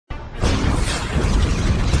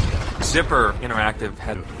Zipper Interactive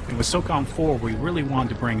had... And with SOCON 4, we really wanted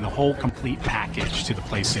to bring the whole complete package to the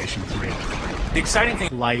PlayStation 3. The exciting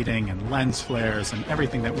thing... Lighting and lens flares and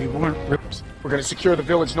everything that we weren't... We're going to secure the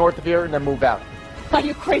village north of here and then move out. Are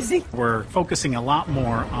you crazy? We're focusing a lot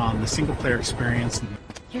more on the single-player experience.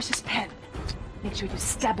 Here's his pen. Make sure you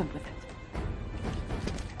stab him with it.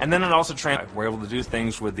 And then it also we're able to do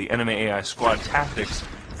things with the enemy AI squad tactics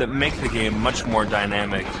that make the game much more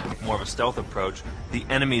dynamic, more of a stealth approach. The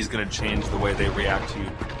enemy is going to change the way they react to you.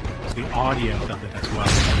 The audio of it as well.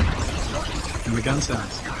 And the gun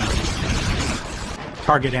sounds.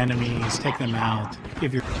 Target enemies, take them out,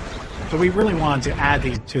 give your... So we really wanted to add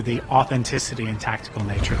these to the authenticity and tactical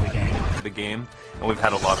nature of the game. And we've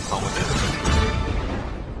had a lot of fun with it.